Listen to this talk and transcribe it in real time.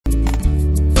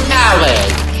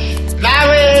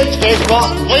is what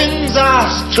brings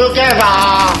us together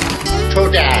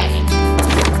today.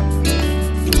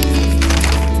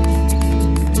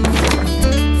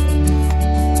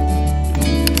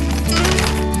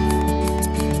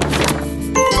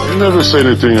 You never say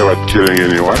anything about killing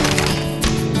anyone.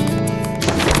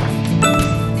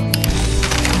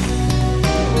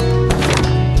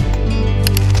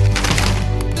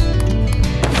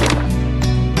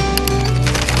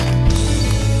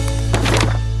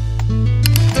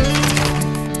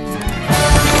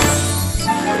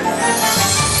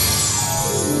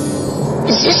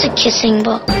 Is this a kissing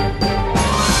book?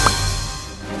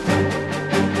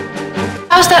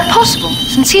 How's that possible,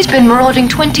 since he's been marauding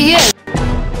 20 years?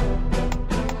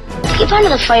 Keep under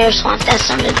the fire swamp, that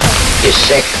sounded good.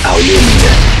 Dissect our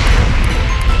unit.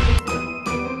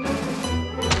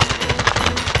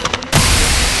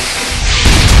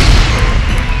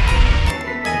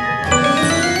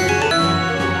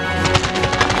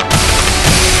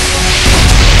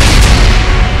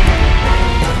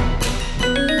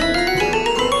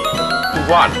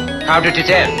 One. How did it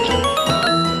end?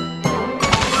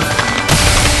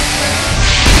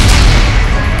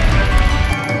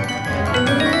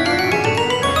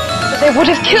 They would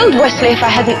have killed Wesley if I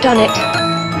hadn't done it.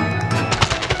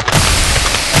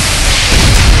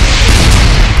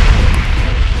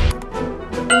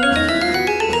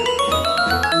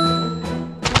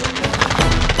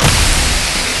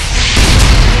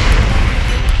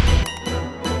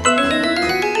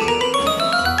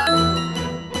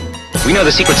 We know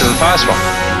the secrets of the fire swamp.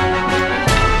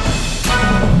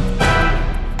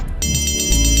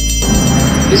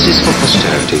 This is for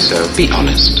posterity, so be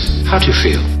honest. How do you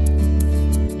feel?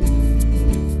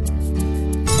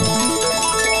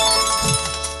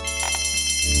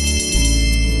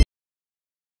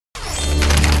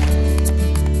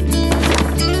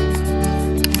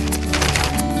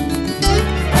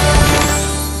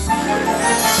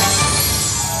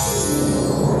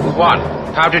 One.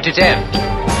 How did it end?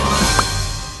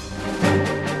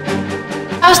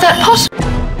 How's that possible?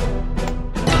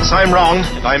 Yes, I'm wrong,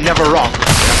 and I'm never wrong.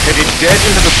 I'm headed dead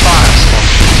into the fire swamp.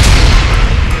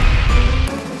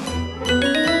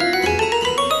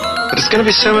 But it's going to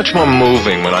be so much more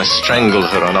moving when I strangle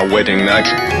her on our wedding night.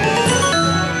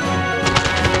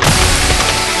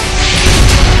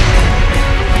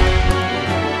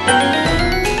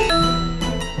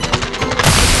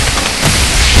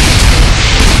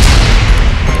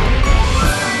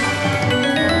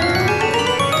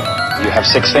 You have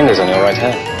 6 fingers on your right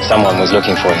hand. Someone was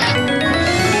looking for you.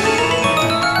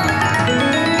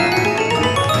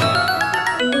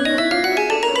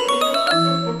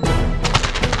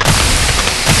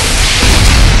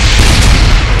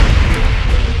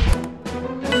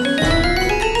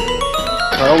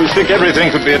 I always think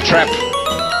everything could be a trap.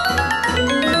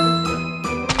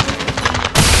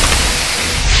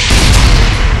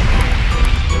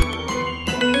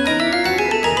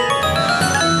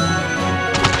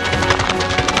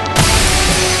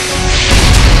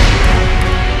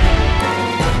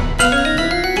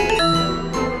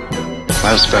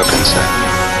 Well spoken, sir.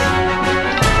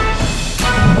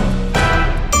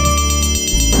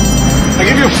 I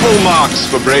give you full marks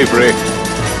for bravery.